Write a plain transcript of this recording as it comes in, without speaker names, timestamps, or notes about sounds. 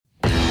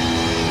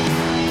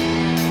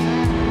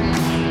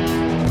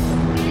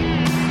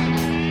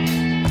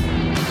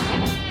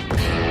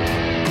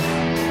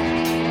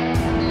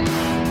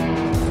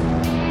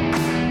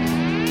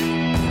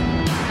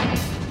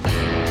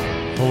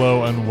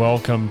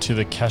welcome to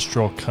the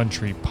Kestrel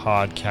Country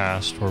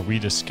Podcast, where we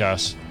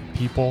discuss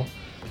people,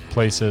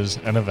 places,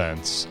 and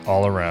events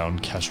all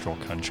around Kestrel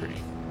Country.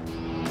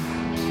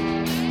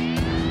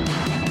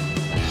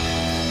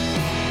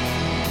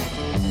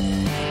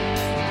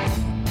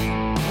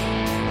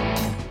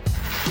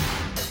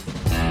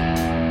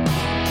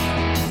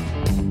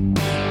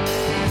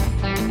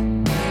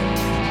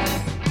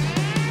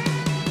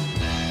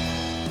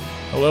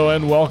 Hello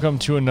and welcome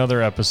to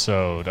another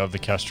episode of the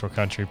Kestrel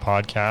Country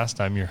Podcast.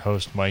 I'm your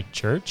host, Mike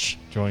Church,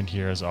 joined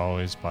here as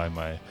always by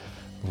my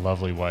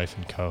lovely wife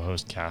and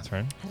co-host,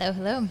 Catherine. Hello,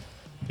 hello.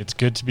 It's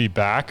good to be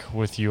back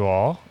with you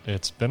all.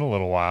 It's been a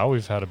little while.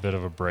 We've had a bit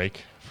of a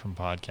break from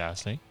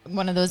podcasting.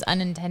 One of those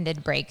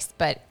unintended breaks,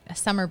 but a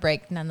summer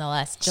break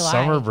nonetheless. July.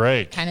 Summer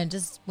break. Kind of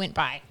just went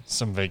by.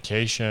 Some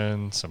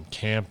vacation, some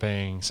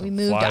camping, some We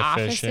moved fly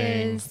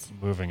fishing, offices.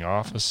 moving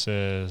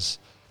offices.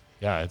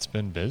 Yeah, it's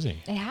been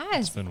busy. It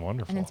has. It's been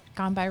wonderful. And it's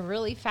gone by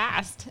really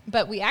fast.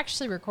 But we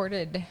actually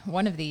recorded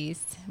one of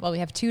these. Well, we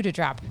have two to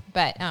drop.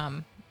 But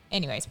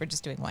anyways, we're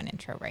just doing one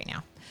intro right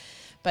now.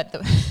 But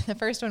the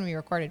first one we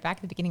recorded back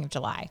at the beginning of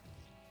July.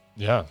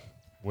 Yeah,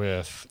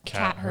 with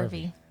Kat Kat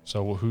Hervey.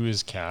 So who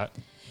is Kat?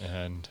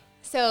 And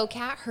So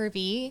Kat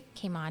Hervey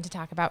came on to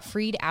talk about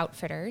Freed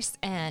Outfitters.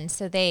 And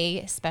so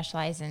they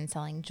specialize in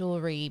selling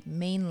jewelry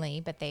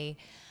mainly, but they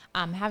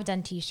have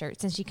done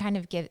T-shirts. And she kind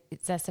of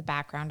gives us a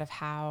background of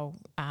how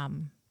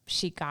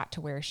she got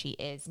to where she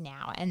is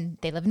now. And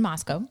they live in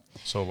Moscow.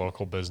 so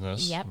local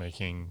business, Yep.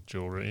 making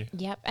jewelry.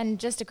 Yep. And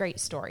just a great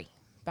story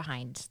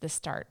behind the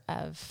start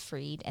of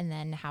Freed, and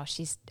then how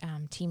she's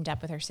teamed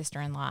up with her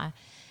sister-in-law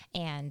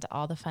and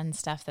all the fun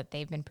stuff that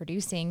they've been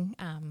producing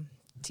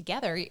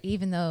together,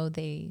 even though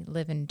they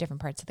live in different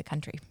parts of the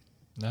country.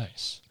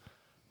 Nice.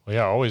 Well,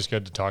 yeah, always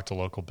good to talk to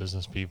local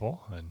business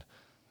people. And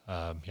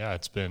yeah,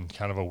 it's been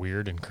kind of a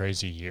weird and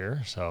crazy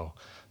year. So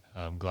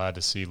I'm glad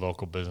to see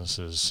local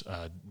businesses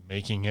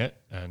making it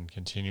and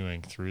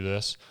continuing through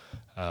this.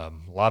 A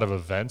lot of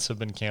events have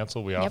been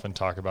canceled. We often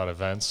talk about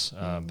events,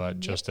 but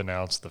just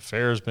announced the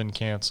fair's been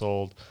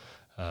canceled.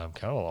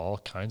 Kind of all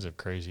kinds of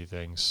crazy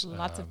things.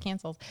 Lots of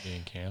canceled.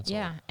 Being canceled.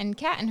 Yeah. And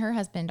Kat and her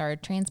husband are a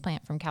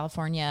transplant from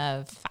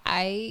California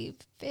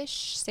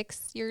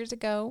 6 years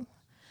ago.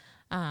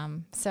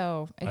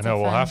 So it's I know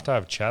we'll fun. have to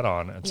have Chet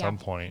on at Yeah. some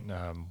point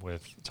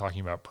with talking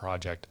about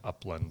Project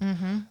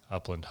Upland,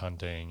 upland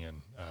hunting,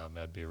 and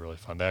that'd be really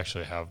fun. They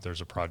actually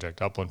there's a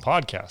Project Upland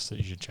podcast that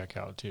you should check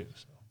out too.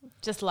 So.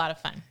 Just a lot of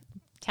fun.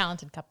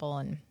 Talented couple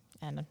and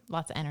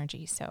lots of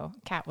energy. So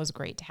Kat was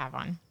great to have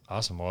on.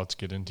 Awesome. Well, let's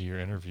get into your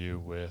interview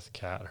with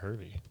Kat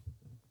Hervey.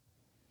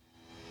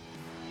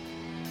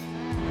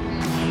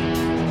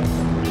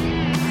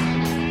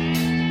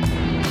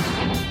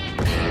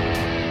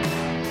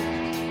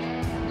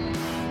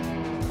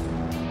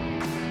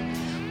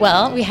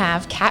 Well, we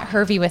have Kat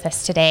Hervey with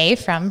us today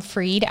from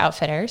Freed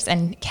Outfitters.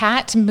 And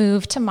Kat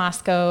moved to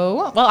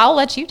Moscow. Well, I'll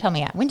let you tell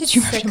me. When did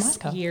you move to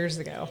Moscow? 6 years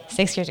ago.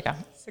 6 years ago.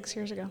 6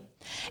 years ago.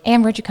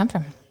 And where'd you come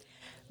from?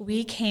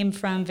 We came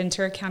from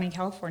Ventura County,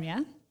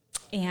 California,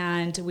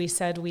 and we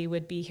said we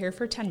would be here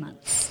for 10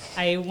 months.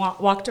 I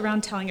walked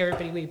around telling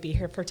everybody we'd be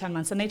here for 10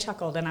 months, and they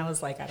chuckled, and I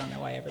was like, I don't know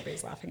why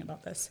everybody's laughing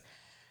about this.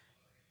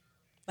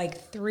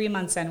 Like 3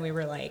 months in, we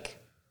were like,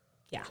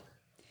 yeah,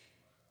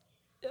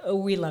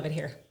 we love it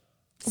here.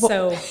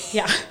 So,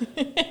 yeah,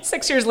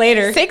 6 years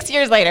later. 6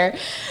 years later.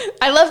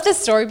 I love this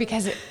story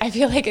because I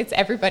feel like it's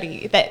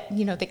everybody that,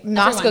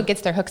 Moscow Everyone.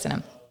 gets their hooks in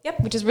them.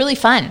 Yep. Which is really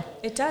fun.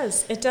 It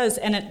does. It does.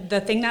 And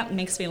the thing that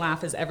makes me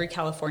laugh is every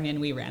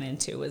Californian we ran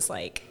into was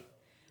like,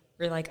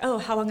 we're like, oh,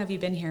 how long have you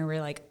been here?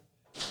 We're like,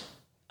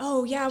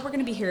 oh, yeah, we're going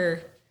to be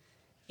here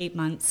 8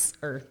 months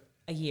or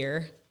a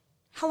year.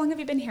 How long have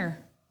you been here?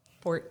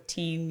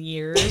 14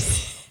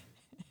 years.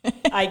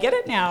 I get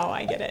it now.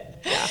 I get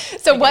it. Yeah.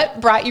 So what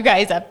brought you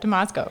guys up to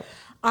Moscow?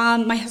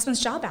 My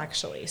husband's job,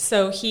 actually.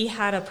 So he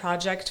had a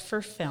project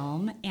for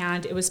film,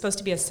 and it was supposed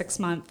to be a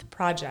 6-month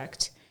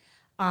project.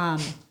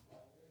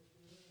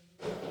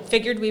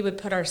 Figured we would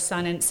put our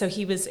son in, so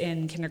he was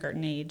in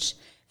kindergarten age,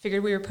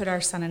 figured we would put our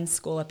son in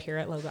school up here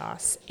at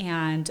Logos,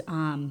 and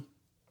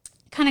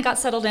kind of got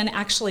settled in,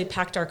 actually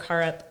packed our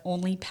car up,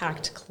 only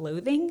packed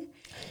clothing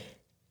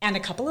and a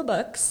couple of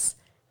books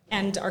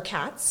and our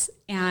cats,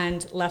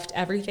 and left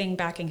everything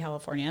back in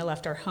California,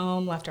 left our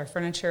home, left our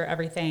furniture,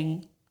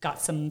 everything,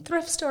 got some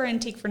thrift store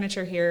antique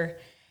furniture here,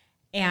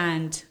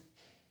 and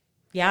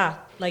yeah,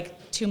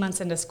 like 2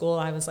 months into school,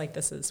 I was like,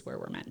 this is where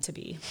we're meant to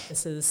be.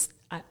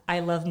 I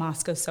love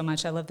Moscow so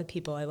much. I love the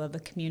people. I love the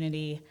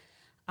community.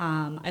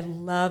 I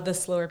love the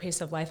slower pace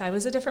of life. I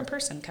was a different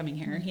person coming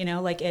here,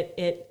 like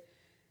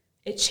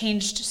it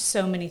changed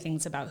so many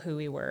things about who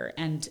we were.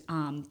 And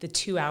the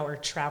 2-hour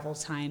travel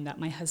time that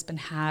my husband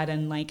had,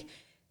 and like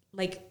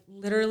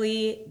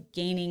literally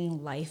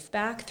gaining life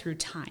back through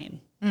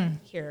time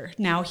here.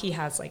 Now he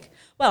has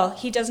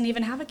he doesn't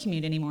even have a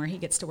commute anymore. He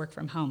gets to work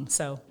from home.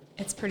 So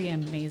it's pretty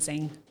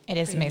amazing. It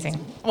is amazing.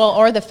 Well,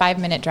 or the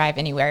 5-minute drive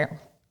anywhere,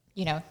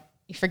 you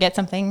forget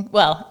something.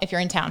 Well, if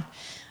you're in town,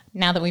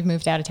 Now that we've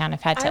moved out of town,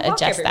 I've had to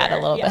adjust everywhere. that a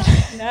little bit.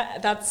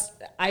 No,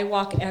 I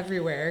walk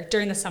everywhere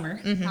during the summer,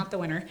 not the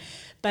winter.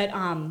 But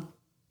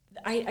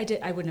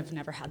I wouldn't have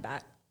never had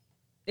that.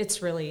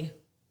 It's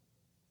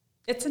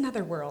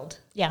another world.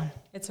 Yeah.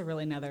 It's a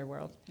really another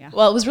world. Yeah.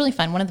 Well, it was really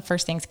fun. One of the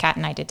first things Kat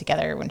and I did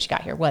together when she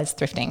got here was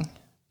thrifting.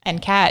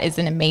 And Kat is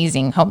an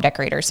amazing home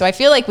decorator. So I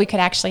feel like we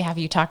could actually have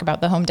you talk about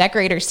the home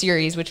decorator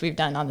series, which we've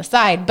done on the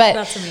side. But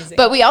that's amazing.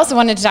 But we also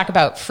wanted to talk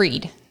about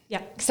Freed.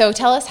 Yeah. So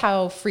tell us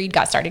how Freed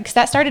got started, because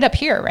that started up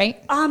here,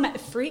 right?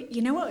 Freed,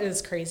 you know what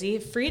is crazy?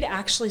 Freed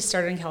actually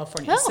started in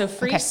California. Oh, so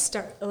Freed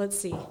okay. let's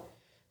see.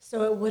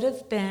 So it would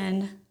have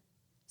been,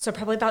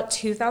 probably about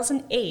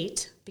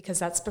 2008, because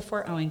that's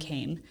before Owen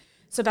came.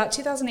 So about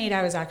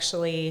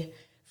 2008,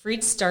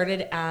 Freed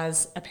started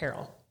as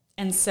apparel.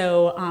 And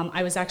so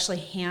I was actually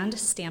hand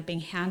stamping,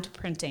 hand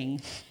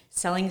printing,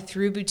 selling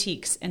through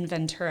boutiques in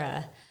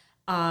Ventura.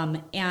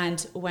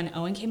 And when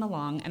Owen came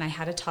along and I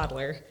had a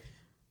toddler,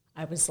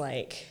 I was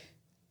like,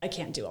 I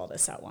can't do all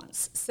this at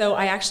once. So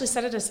I actually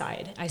set it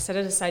aside. I set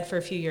it aside for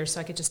a few years so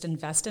I could just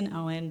invest in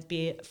Owen,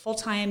 be a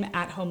full-time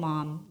at-home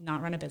mom,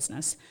 not run a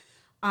business.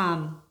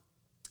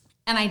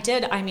 And I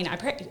did. I mean,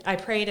 I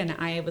prayed and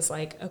I was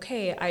like,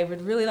 okay, I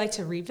would really like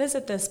to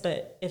revisit this,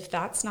 but if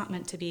that's not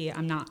meant to be,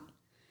 I'm not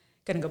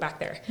going to go back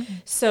there. Mm-hmm.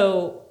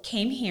 So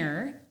came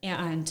here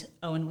and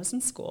Owen was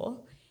in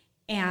school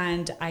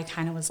and I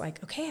kind of was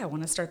like, okay, I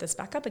want to start this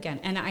back up again.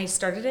 And I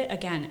started it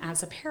again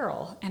as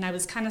apparel and I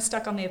was kind of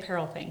stuck on the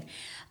apparel thing.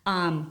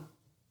 I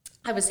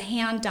was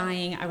hand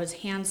dyeing. I was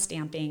hand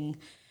stamping.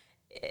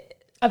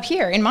 Up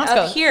here in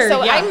Moscow. Up here,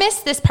 so yeah. I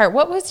missed this part.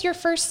 What was your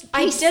first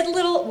piece? I did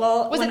little,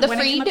 was it the when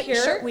Freed I came up here,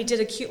 shirt? we did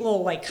a cute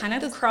little, like, kind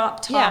of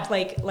crop top,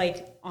 Yeah.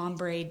 like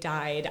ombre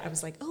dyed. I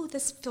was like, oh,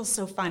 this feels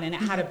so fun. And it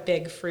had a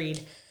big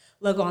Freed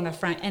logo on the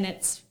front. And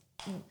it's,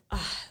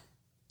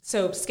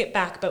 so skip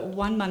back, but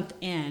 1 month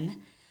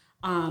in,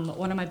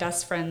 one of my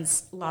best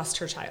friends lost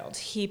her child.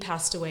 He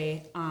passed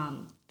away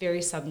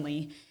very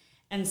suddenly.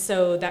 And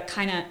so that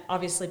kind of,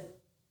 obviously,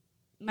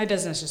 my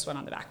business just went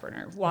on the back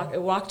burner.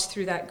 Walked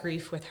through that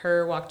grief with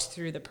her, walked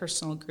through the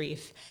personal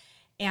grief.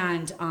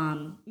 And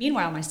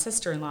meanwhile, my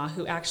sister-in-law,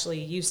 who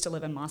actually used to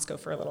live in Moscow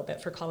for a little bit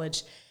for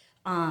college,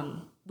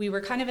 we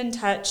were kind of in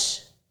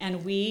touch,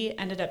 and we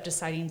ended up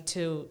deciding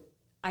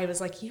I was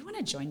like, you want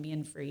to join me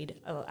in Freed?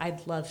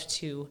 I'd love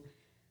to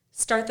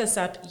start this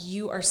up.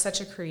 You are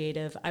such a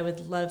creative. I would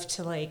love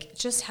to,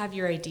 just have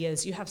your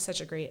ideas. You have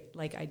such a great,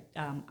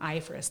 eye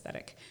for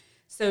aesthetic.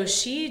 So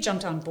she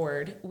jumped on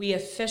board. We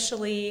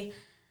officially...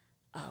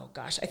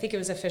 I think it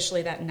was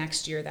officially that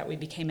next year that we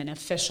became an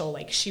official,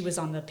 she was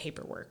on the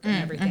paperwork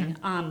and everything.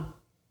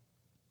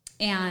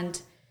 And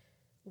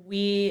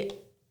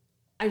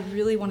I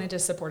really wanted to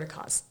support a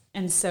cause.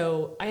 And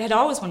so I had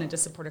always wanted to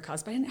support a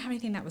cause, but I didn't have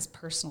anything that was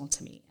personal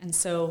to me. And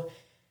so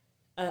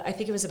I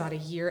think it was about a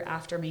year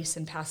after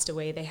Mason passed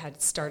away, they had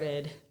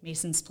started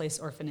Mason's Place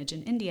Orphanage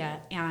in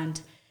India.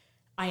 And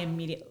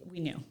we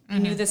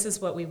knew this is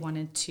what we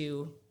wanted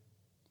to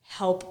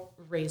help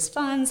raise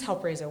funds,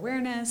 help raise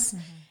awareness.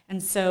 Mm-hmm.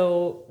 And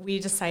so we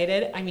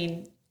decided,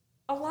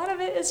 a lot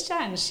of it is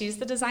Jen. She's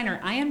the designer.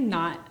 I'm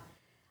not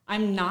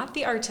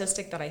the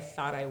artistic that I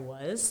thought I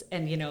was.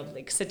 And,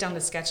 sit down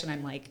to sketch and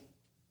I'm like,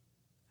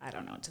 I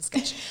don't know what to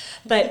sketch.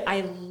 But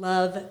I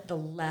love the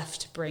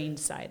left brain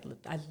side.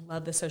 I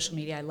love the social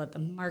media. I love the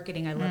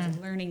marketing. I love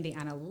learning the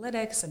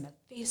analytics and the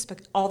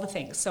Facebook, all the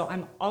things. So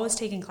I'm always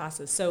taking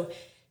classes. So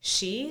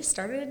she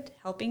started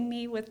helping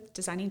me with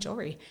designing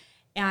jewelry.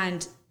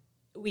 And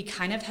we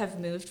kind of have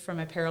moved from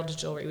apparel to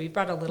jewelry. We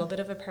brought a little bit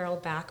of apparel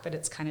back, but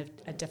it's kind of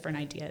a different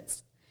idea.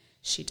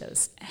 She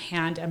does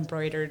hand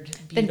embroidered,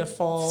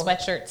 beautiful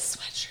sweatshirts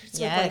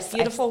with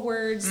beautiful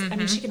words.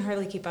 Mm-hmm. She can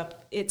hardly keep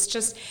up. It's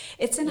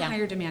in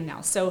higher demand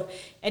now. So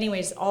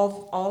anyways,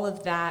 all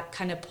of that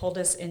kind of pulled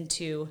us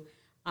into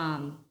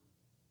a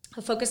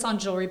focus on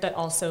jewelry, but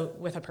also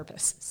with a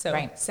purpose.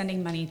 So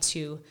sending money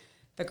to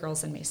the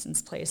girls in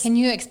Mason's Place. Can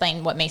you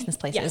explain what Mason's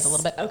Place is a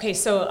little bit? Okay,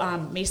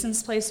 so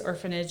Mason's Place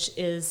Orphanage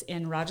is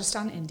in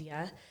Rajasthan,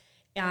 India,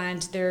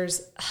 and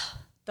there's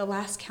the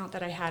last count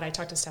that I had. I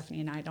talked to Stephanie,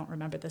 and I don't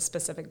remember the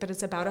specific, but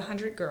it's about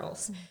 100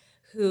 girls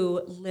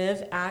who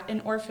live at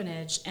an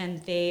orphanage,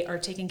 and they are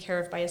taken care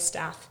of by a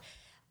staff.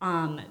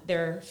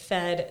 They're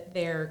fed,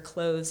 they're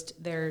clothed,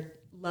 they're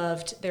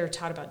loved, they're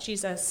taught about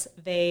Jesus.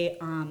 They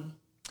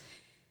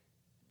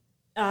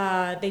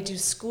do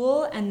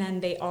school, and then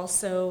they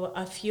also,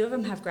 a few of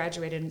them have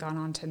graduated and gone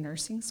on to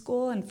nursing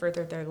school and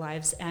furthered their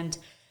lives. And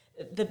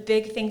the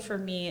big thing for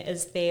me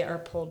is they are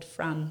pulled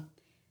from,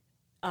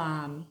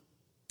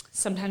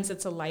 sometimes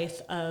it's a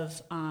life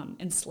of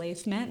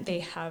enslavement. They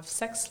have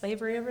sex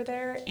slavery over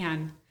there.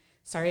 And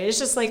sorry, it's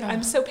just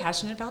I'm so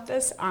passionate about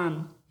this.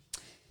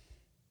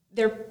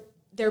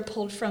 They're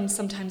pulled from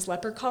sometimes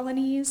leper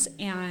colonies,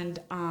 and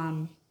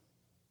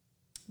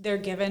they're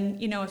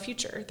given, a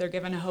future. They're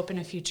given a hope and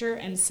a future.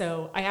 And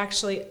so I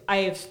actually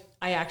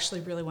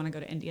really want to go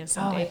to India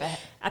someday. Oh, I bet.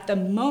 At the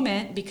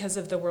moment, because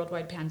of the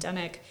worldwide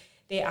pandemic,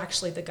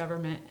 the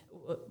government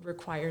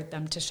required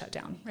them to shut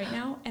down right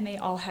now, and they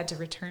all had to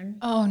return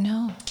Oh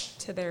no.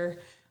 to their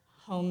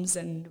homes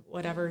and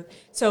whatever.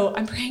 So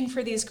I'm praying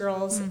for these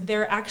girls.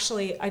 They're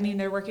actually,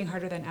 they're working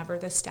harder than ever.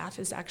 The staff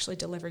is actually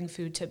delivering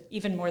food to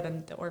even more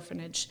than the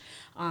orphanage.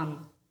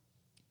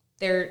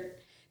 They're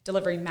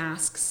delivering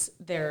masks.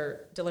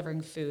 They're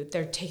delivering food.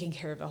 They're taking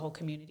care of the whole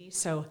community.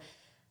 So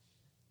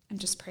I'm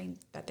just praying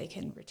that they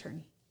can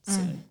return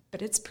soon.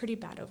 But it's pretty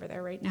bad over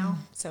there right now.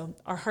 So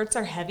our hearts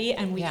are heavy,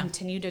 and we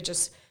continue to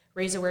just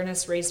raise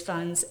awareness, raise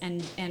funds,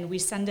 and we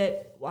send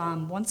it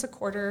once a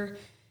quarter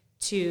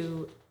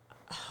to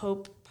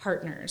Hope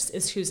Partners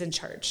is who's in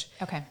charge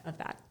of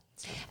that.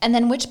 And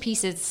then which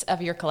pieces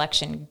of your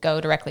collection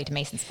go directly to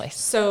Mason's Place?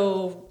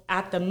 So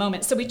at the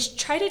moment, so we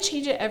try to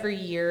change it every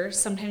year.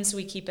 Sometimes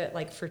we keep it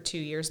like for 2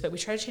 years, but we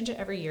try to change it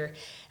every year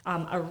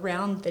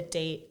around the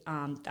date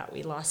that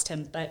we lost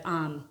him. But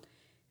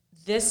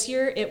this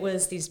year it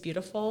was these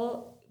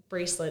beautiful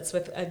bracelets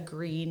with a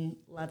green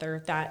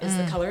leather that is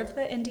the color of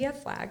the India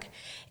flag.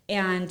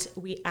 And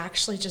we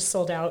actually just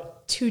sold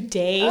out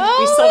today. Oh,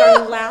 we sold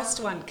our last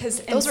one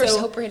because those were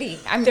so pretty.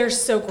 They're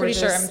so gorgeous.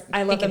 Pretty sure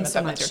I love them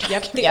so much.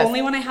 Yep. The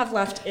only one I have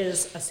left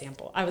is a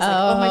sample. I was like,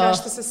 oh my gosh,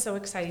 this is so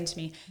exciting to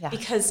me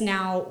because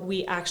now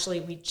we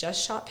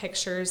just shot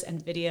pictures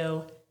and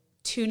video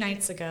 2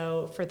 nights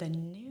ago for the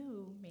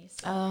new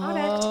Mason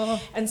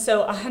product. And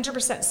so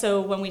 100%.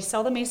 So when we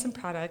sell the Mason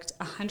product,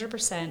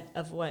 100%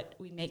 of what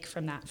we make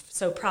from that,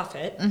 so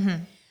profit,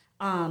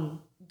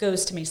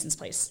 goes to Mason's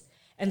Place.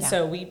 And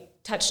so we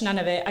touch none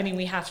of it.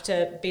 We have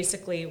to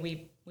basically,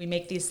 we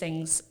make these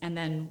things and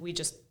then we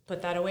just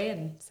put that away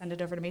and send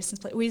it over to Mason's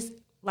Place.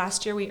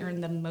 Last year we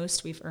earned the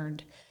most we've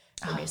earned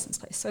for Mason's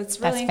Place. So it's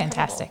really that's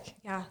fantastic.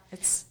 Yeah,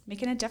 it's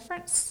making a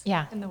difference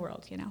in the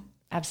world,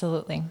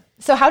 Absolutely.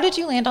 So how did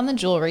you land on the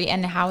jewelry,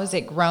 and how has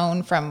it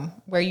grown from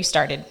where you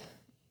started?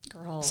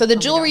 Girl. So the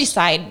jewelry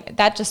side,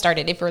 that just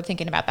started, if we're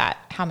thinking about that,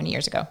 how many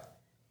years ago?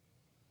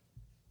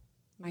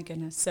 My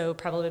goodness. So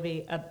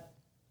probably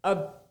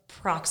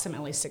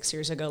approximately 6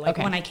 years ago,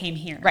 when I came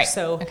here. Right.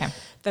 So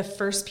the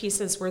first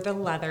pieces were the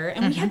leather,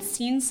 and we had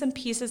seen some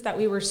pieces that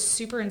we were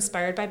super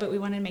inspired by, but we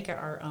wanted to make it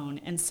our own.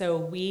 And so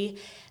we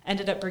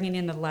ended up bringing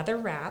in the leather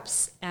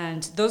wraps,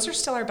 and those are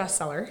still our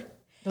bestseller.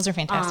 Those are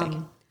fantastic.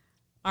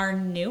 Our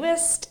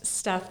newest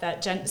stuff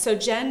that Jen,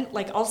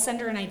 I'll send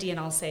her an idea and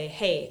I'll say,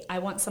 hey, I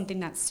want something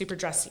that's super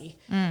dressy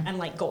and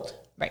like gold.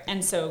 Right.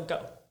 And so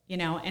go,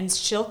 and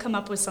she'll come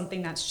up with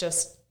something that's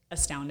just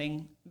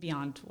astounding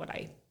beyond what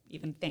I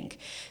even think.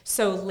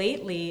 So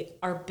lately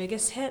our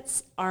biggest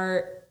hits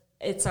are,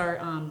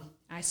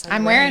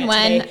 I'm wearing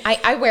one.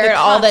 I wear it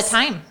all the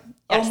time.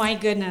 Yes. Oh my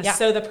goodness. Yeah.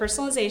 So the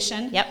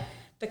personalization. Yep.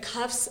 The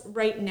cuffs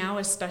right now,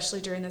 especially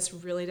during this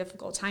really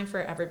difficult time for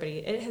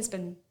everybody, it has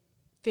been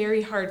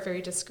very hard,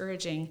 very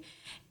discouraging.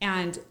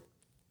 And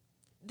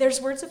there's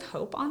words of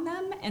hope on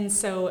them. And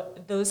so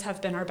those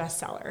have been our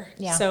bestseller.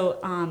 Yeah.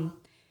 So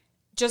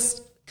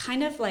just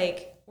kind of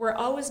we're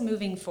always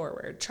moving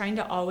forward, trying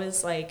to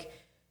always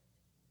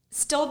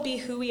still be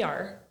who we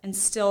are and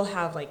still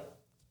have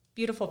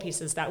beautiful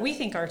pieces that we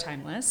think are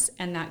timeless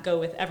and that go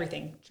with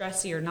everything,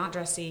 dressy or not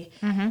dressy,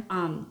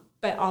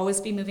 but always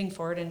be moving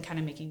forward and kind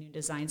of making new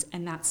designs.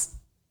 And that's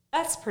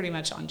pretty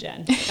much on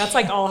Jen. That's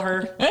all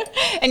her.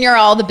 And you're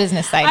all the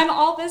business side. I'm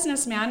all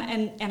business,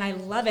 man, and I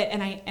love it.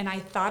 And I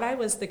thought I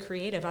was the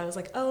creative. I was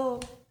like,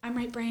 oh, I'm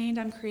right-brained.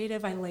 I'm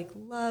creative. I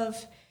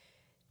love,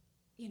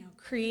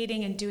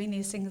 creating and doing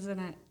these things.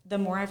 And the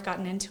more I've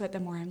gotten into it, the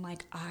more I'm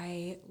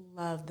I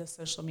love the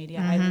social media.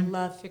 I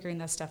love figuring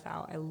this stuff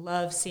out. I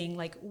love seeing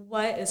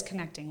what is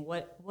connecting.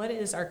 What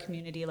is our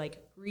community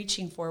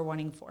reaching for,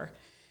 wanting for.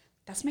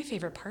 That's my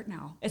favorite part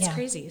now. It's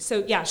crazy.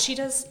 So yeah, she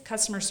does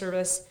customer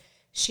service.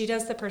 She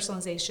does the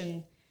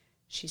personalization.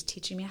 She's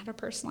teaching me how to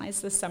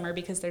personalize this summer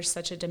because there's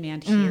such a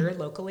demand here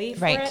locally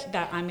for it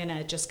that I'm going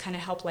to just kind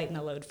of help lighten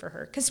the load for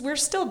her. Because we're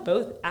still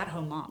both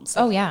at-home moms.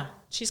 Oh, yeah.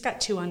 She's got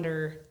 2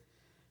 under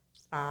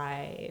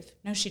 5.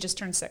 No, she just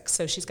turned 6.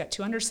 So she's got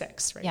 2 under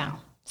 6 right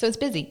now. So it's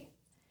busy.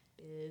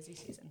 Busy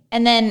season.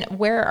 And then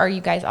where are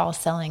you guys all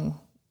selling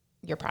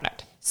your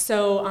product?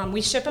 So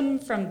we ship them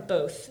from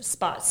both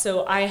spots.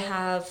 So I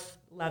have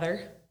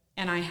leather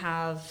and I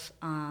have...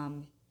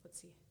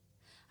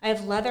 I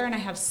have leather and I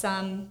have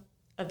some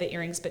of the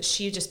earrings, but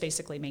she just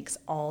basically makes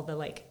all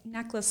the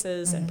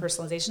necklaces and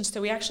personalizations. So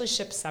we actually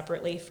ship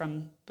separately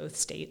from both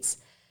states.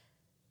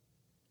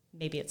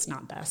 Maybe it's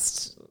not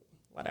best,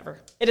 whatever.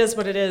 It is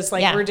what it is.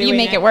 We're doing you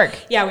make it work.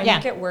 Yeah, we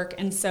make it work.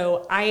 And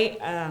so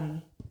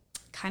I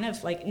kind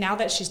of now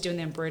that she's doing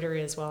the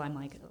embroidery as well, I'm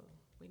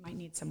we might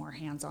need some more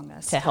hands on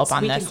this to help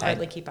on this. We can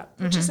hardly keep up,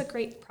 which is a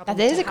great problem.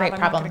 That is a great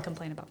problem. I'm not going to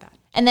complain about that.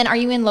 And then are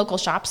you in local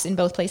shops in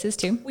both places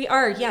too? We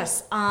are,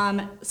 yes.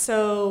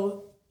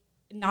 So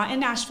not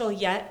in Nashville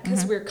yet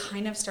because we're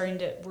kind of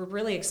we're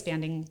really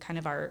expanding kind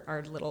of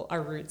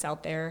our roots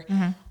out there.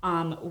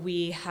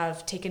 We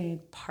have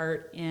taken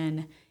part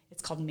in,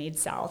 it's called Made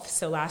South.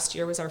 So last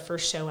year was our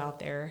first show out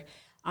there.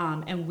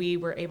 And we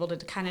were able to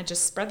kind of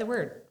just spread the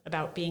word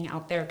about being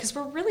out there because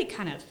we're really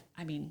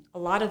a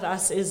lot of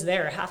us is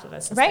there, half of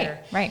us is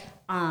there. Right.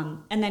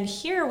 And then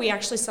here we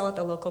actually sell at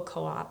the local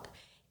co-op.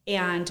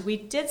 And we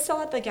did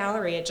sell at the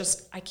gallery.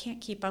 I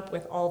can't keep up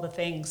with all the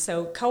things.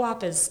 So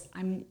co-op is,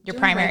 I'm your doing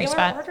primary regular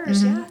spot.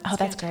 orders. Yeah, Oh,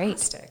 that's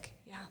fantastic. great.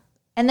 Yeah.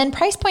 And then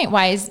price point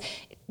wise,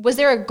 was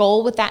there a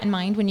goal with that in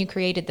mind when you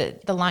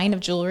created the line of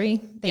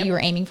jewelry that you were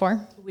aiming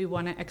for? We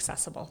want it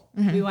accessible.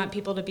 We want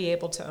people to be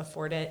able to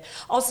afford it.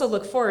 Also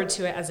look forward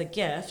to it as a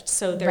gift.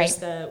 So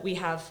there's we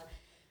have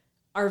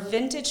our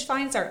vintage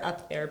finds are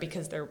up there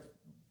because they're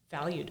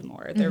valued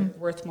more. They're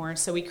worth more.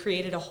 So we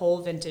created a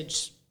whole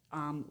vintage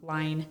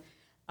line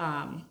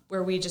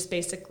where we just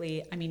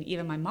basically,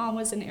 even my mom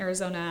was in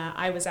Arizona.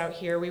 I was out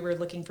here. We were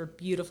looking for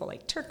beautiful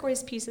like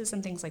turquoise pieces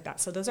and things like that.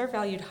 So those are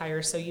valued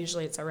higher. So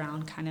usually it's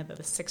around kind of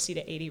the 60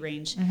 to 80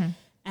 range.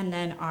 And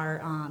then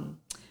our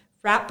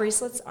wrap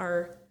bracelets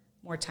are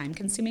more time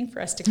consuming for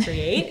us to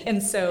create.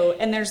 and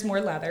there's more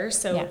leather.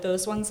 So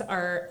those ones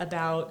are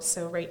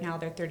right now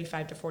they're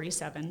 35 to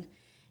 47.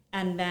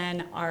 And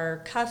then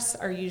our cuffs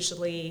are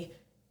usually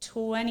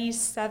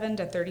 27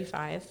 to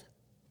 35.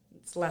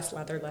 It's less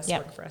leather, less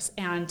work for us.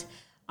 And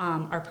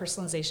our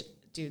personalization,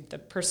 the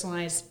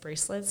personalized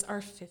bracelets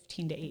are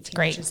 15 to 18,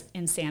 which is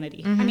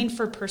insanity.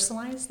 For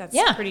personalized, that's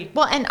pretty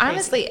well. And crazy.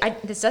 honestly,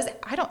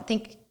 I don't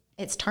think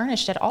it's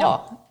tarnished at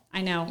all. No,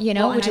 I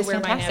know. Which is I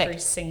wear fantastic. mine every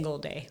single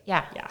day.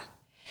 Yeah. Yeah.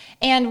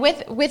 And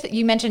with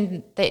you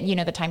mentioned that,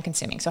 the time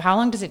consuming. So how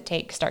long does it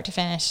take start to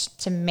finish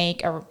to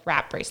make a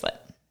wrap bracelet?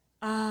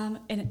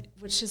 And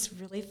which is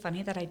really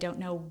funny that I don't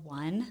know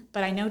one,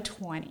 but I know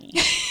 20.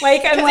 If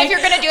you're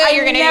going to do it,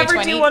 you're going to do 20.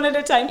 Never do one at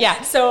a time.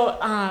 Yeah.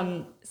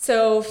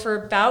 So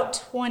for about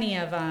 20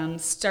 of them,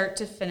 start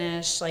to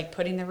finish, like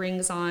putting the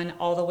rings on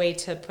all the way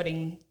to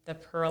putting the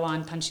pearl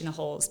on, punching the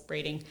holes,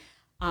 braiding.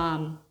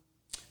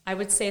 I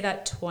would say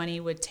that 20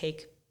 would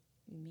take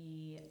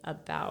me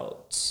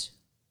about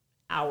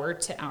hour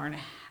to hour and a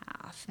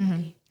half.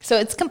 Maybe. So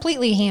it's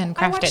completely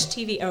handcrafted. I watch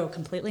TV.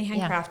 Completely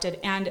handcrafted.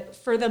 Yeah. And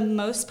for the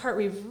most part,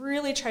 we've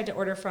really tried to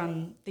order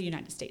from the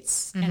United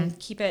States and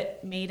keep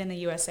it made in the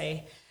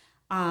USA.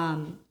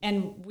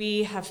 And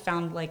we have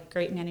found like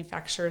great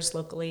manufacturers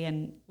locally,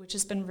 and which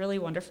has been really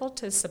wonderful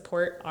to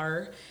support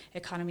our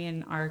economy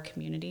and our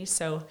community.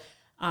 So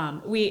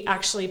we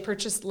actually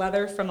purchased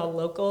leather from a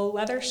local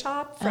leather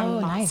shop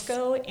from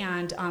Moscow.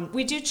 Nice. And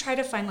we do try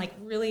to find like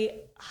really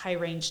high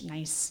range,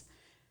 nice.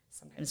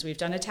 Sometimes we've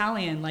done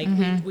Italian, like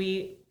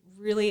we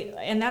really,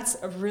 and that's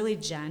really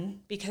Jen,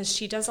 because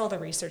she does all the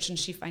research and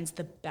she finds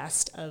the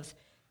best of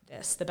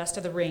this, the best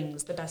of the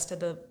rings, the best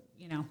of the,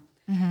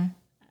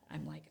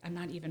 I'm like,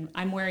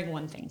 I'm wearing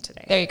one thing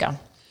today. There you go.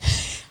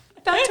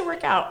 About to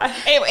work out.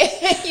 Anyway,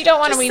 you don't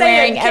want to be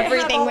wearing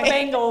everything. All the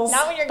bangles,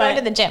 not when you're going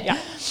to the gym.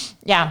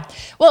 Yeah.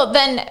 Well,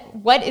 then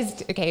what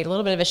is, a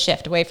little bit of a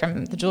shift away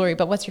from the jewelry,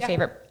 but what's your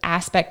favorite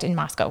aspect in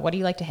Moscow? What do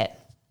you like to hit?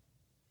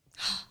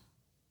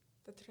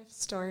 The thrift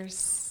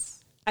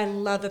stores. I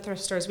love the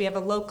thrift stores. We have a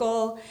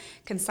local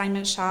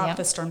consignment shop,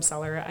 the Storm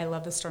Cellar. I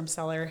love the Storm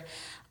Cellar.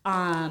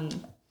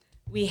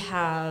 We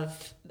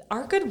have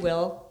our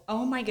Goodwill.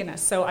 Oh my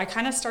goodness. So I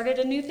kind of started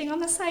a new thing on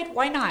the side.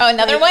 Why not? Oh,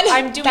 another one?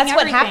 I'm doing That's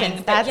everything. What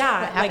happens. That's what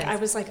happens. Like I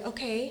was like,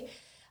 okay.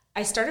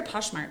 I started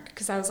Poshmark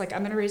because I was like, I'm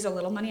going to raise a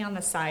little money on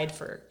the side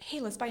for, hey,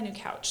 let's buy a new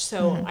couch.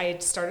 So I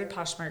started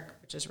Poshmark,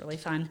 which is really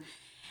fun.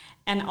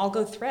 And I'll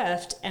go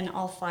thrift and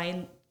I'll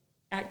find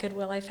at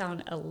Goodwill, I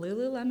found a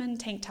Lululemon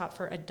tank top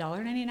for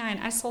 $1.99.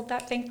 I sold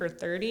that thing for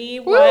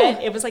 $30.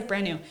 What? It was like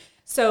brand new.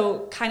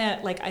 So kind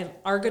of like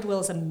our Goodwill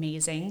is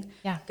amazing.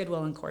 Yeah.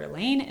 Goodwill in Coeur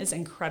d'Alene is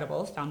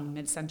incredible. Found a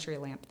mid-century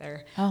lamp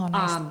there. Oh,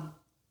 nice.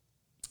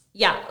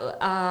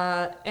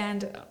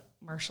 And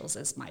Marshall's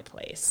is my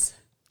place.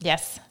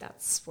 Yes.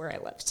 That's where I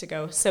love to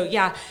go. So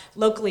yeah,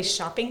 locally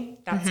shopping,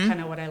 that's kind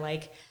of what I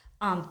like.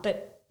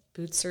 But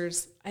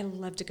Bootsers, I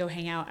love to go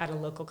hang out at a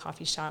local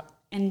coffee shop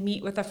and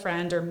meet with a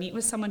friend or meet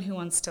with someone who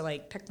wants to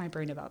like pick my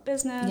brain about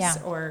business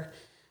or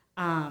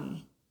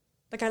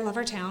like I love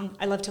our town.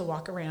 I love to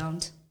walk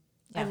around.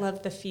 I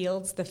love the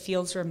fields. The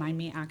fields remind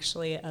me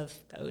actually of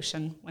the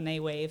ocean when they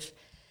wave.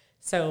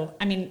 So,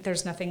 I mean,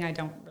 there's nothing I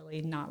don't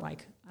really not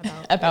like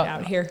about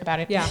out here. About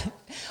it. Yeah.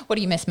 What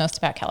do you miss most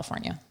about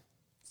California?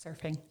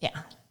 Surfing.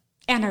 Yeah.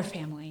 And our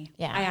family.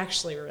 Yeah. I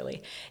actually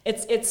really,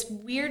 it's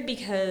weird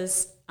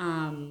because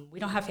we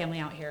don't have family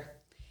out here.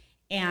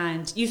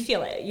 And you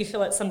feel it. You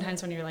feel it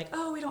sometimes when you're like,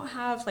 oh, we don't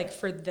have like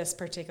for this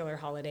particular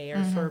holiday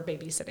or for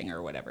babysitting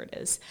or whatever it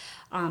is.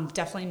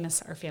 Definitely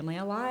miss our family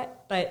a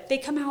lot, but they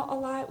come out a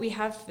lot. We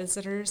have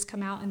visitors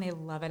come out and they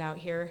love it out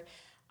here.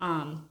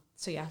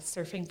 So yeah,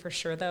 surfing for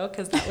sure though,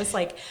 because that was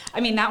like,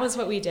 that was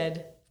what we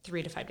did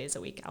 3 to 5 days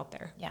a week out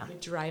there. Yeah. We'd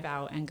drive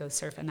out and go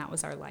surf, and that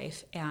was our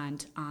life.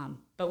 And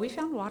but we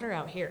found water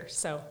out here.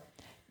 So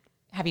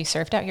have you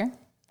surfed out here?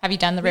 Have you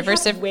done the river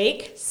surf?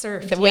 Wake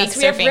surf. The wake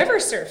surfing. We have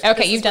river surf.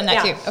 Okay, you've done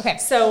that too. Okay.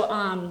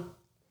 So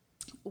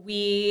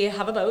we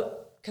have a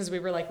boat because we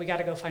were like, we got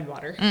to go find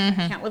water.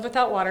 Can't live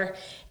without water.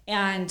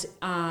 And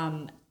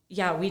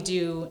yeah, we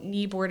do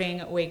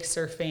kneeboarding, wake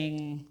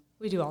surfing.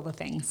 We do all the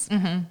things.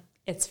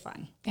 It's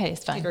fun. It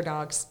is fun. Take our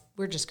dogs.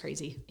 We're just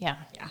crazy. Yeah.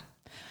 Yeah.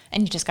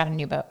 And you just got a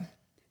new boat.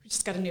 We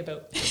just got a new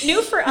boat.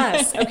 New for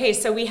us. Okay,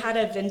 so we had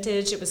a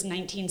vintage. It was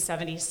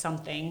 1970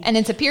 something. And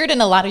it's appeared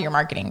in a lot of your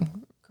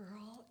marketing. Girl,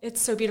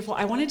 it's so beautiful.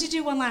 I wanted to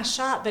do one last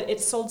shot, but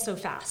it sold so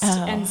fast.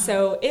 And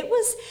so it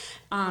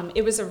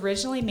was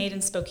originally made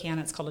in Spokane.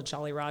 It's called a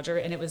Jolly Roger,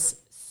 and it was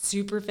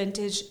super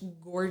vintage,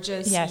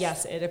 gorgeous.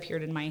 Yes, it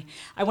appeared in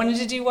I wanted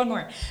to do one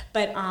more,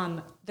 but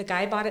the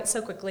guy bought it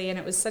so quickly, and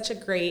it was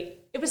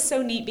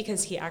so neat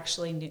because he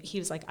actually knew. He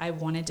was like, I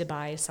wanted to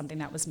buy something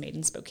that was made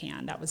in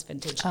Spokane, that was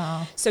vintage.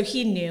 So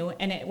he knew,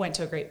 and it went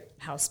to a great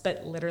house,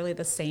 but literally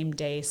the same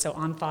day, so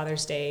on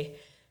Father's Day,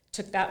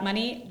 took that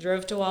money,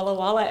 drove to Walla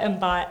Walla, and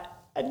bought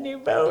a new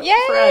boat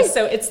for us.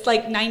 So it's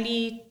like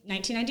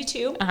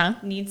 1992,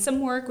 needs some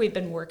work. We've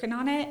been working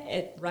on it.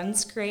 It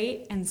runs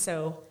great. And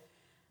so,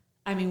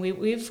 I mean,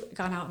 we've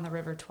gone out on the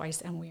river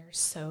twice, and we are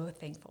so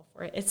thankful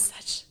for it.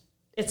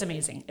 It's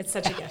amazing. It's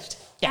such a gift.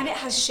 Yeah. And it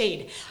has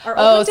shade. Our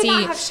old one did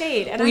not have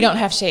shade. And we don't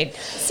have shade.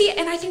 See,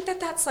 and I think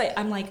that's like,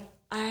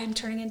 I'm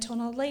turning into an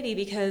old lady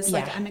because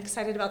I'm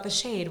excited about the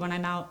shade when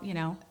I'm out,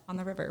 on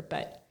the river.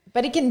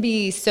 But it can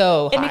be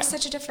so hot. It makes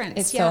such a difference.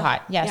 It's so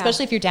hot. Yeah,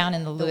 especially if you're down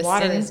in the Lewiston. The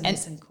water is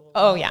nice and cool.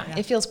 Oh, yeah.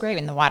 It feels great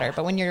in the water.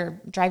 But when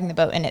you're driving the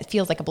boat and it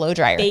feels like a blow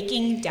dryer.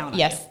 Baking down on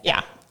you.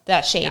 Yeah.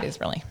 That shade is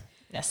really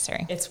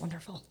necessary. It's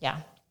wonderful.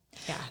 Yeah.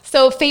 Yeah.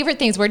 So favorite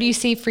things, where do you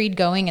see Freed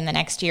going in the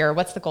next year?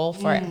 What's the goal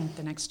for it?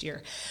 The next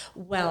year.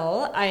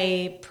 Well,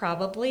 I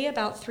probably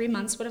about 3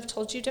 months would have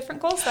told you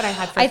different goals that I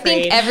had for Freed. I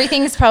think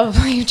everything's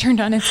probably turned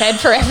on its head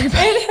for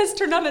everybody. It has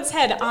turned on its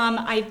head.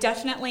 I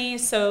definitely,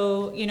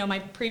 my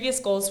previous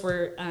goals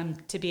were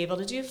to be able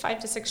to do 5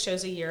 to 6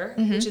 shows a year,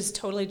 which is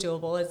totally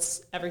doable.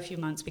 It's every few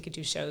months we could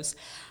do shows.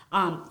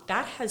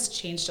 That has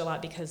changed a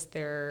lot because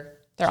they're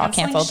all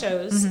canceled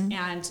shows,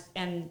 and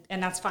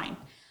that's fine.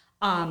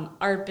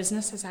 Our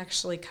business has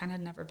actually kind of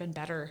never been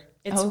better.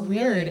 It's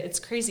weird. Really? It's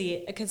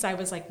crazy because I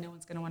was like, no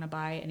one's going to want to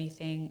buy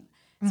anything,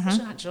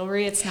 especially not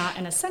jewelry. It's not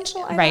an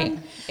essential item. Right.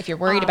 If you're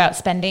worried about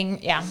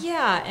spending. Yeah.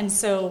 Yeah. And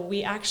so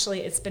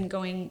it's been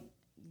going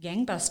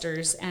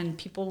gangbusters, and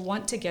people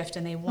want to gift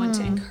and they want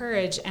to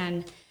encourage.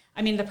 And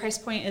I mean, the price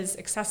point is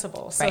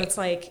accessible. So it's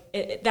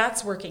like,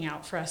 that's working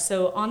out for us.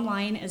 So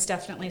online is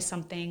definitely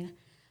something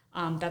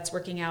that's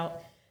working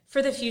out.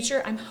 For the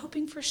future, I'm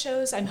hoping for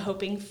shows. I'm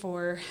hoping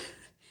for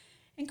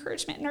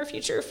encouragement in our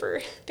future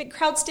for big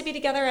crowds to be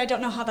together. I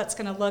don't know how that's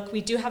going to look.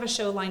 We do have a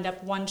show lined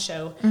up, one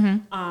show.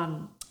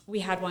 We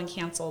had one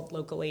canceled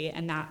locally,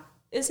 and that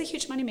is a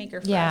huge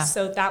moneymaker for us.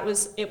 So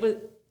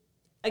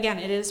again,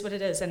 it is what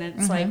it is. And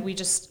it's like, we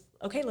just,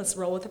 let's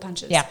roll with the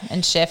punches. Yeah.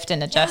 And shift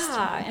and adjust.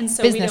 Yeah. And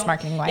so business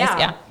marketing wise.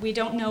 Yeah. We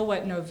don't know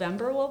what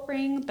November will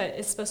bring, but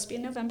it's supposed to be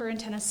in November in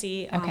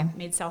Tennessee,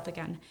 Made South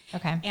again.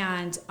 Okay.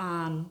 And,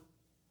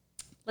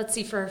 let's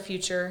see for our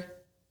future,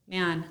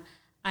 man.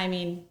 I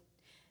mean,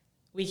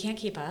 we can't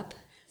keep up.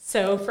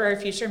 So for our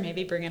future,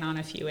 maybe bringing on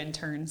a few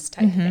interns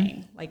type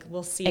thing. Like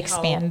we'll see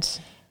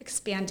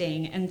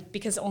expanding. And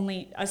because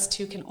only us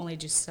two can only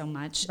do so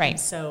much. Right. And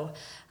so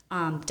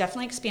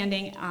definitely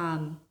expanding.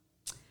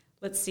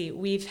 Let's see.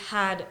 We've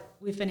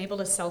been able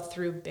to sell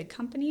through big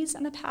companies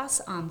in the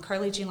past.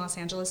 Carly Jean Los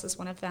Angeles is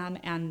one of them.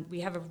 And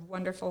we have a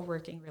wonderful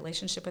working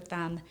relationship with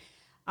them.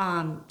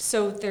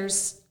 So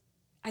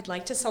I'd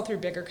like to sell through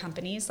bigger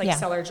companies,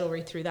 sell our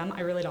jewelry through them.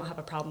 I really don't have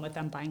a problem with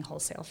them buying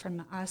wholesale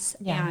from us.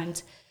 Yeah.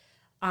 And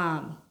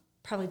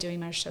probably doing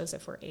more shows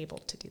if we're able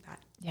to do that.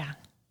 Yeah.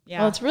 Yeah.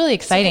 Well, it's really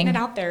exciting.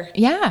 Getting it out there.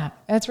 Yeah.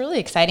 It's really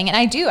exciting. And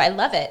I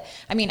love it.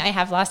 I mean, I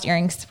have lost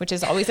earrings, which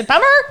is always a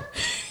bummer.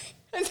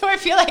 And so I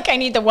feel like I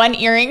need the one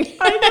earring.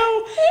 I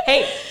know.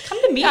 Hey, come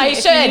to me. I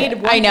should.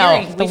 I know.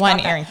 Earring. The one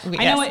earring.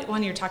 I know what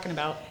one you're talking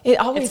about. It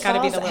always got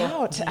to be falls the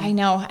little out. I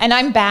know. And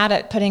I'm bad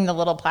at putting the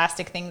little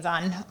plastic things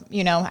on.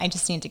 I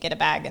just need to get a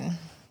bag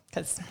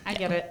because I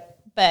get it.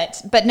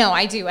 But no,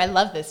 I do. I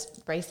love this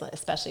bracelet,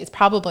 especially. It's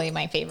probably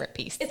my favorite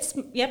piece.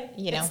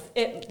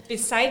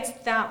 Besides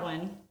that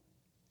one,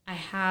 I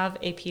have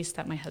a piece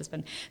that my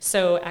husband.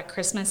 So at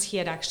Christmas, he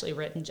had actually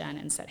written Jen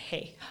and said,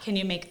 "Hey, can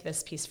you make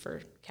this piece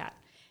for Kat?"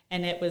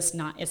 And it's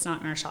not in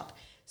our shop.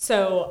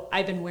 So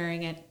I've been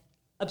wearing it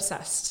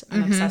obsessed.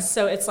 I'm obsessed.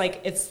 So it's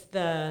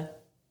the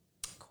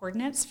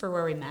coordinates for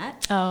where we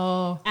met.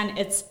 Oh. And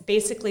it's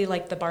basically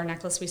like the bar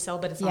necklace we sell,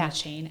 but it's on a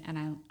chain.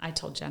 And I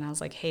told Jen, I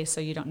was like, hey, so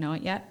you don't know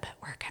it yet, but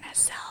we're going to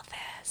sell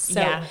this.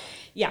 So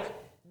yeah,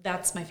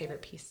 that's my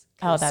favorite piece.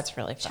 Oh, that's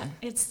really fun.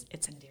 It's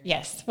endearing.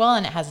 Yes. Well,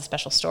 and it has a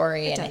special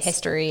story and a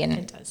history and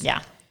it does.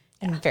 Yeah.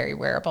 And very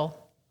wearable.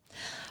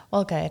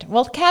 Well, good.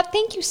 Well, Kat,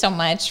 thank you so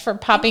much for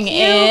popping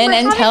in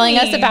and telling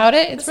us about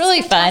it. It's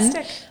really fun.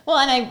 Well,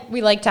 and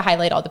we like to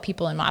highlight all the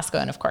people in Moscow.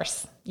 And of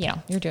course,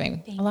 you're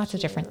doing lots of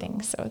different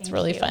things. So it's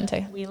really fun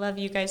to. We love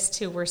you guys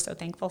too. We're so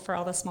thankful for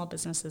all the small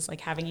businesses,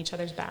 having each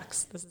other's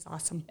backs. This is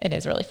awesome. It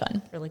is really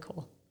fun. Really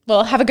cool.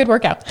 Well, have a good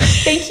workout.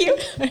 Thank you.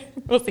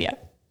 We'll see ya.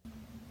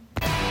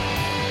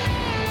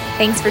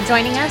 Thanks for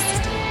joining us.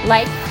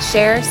 Like,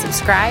 share,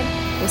 subscribe.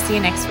 We'll see you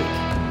next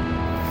week.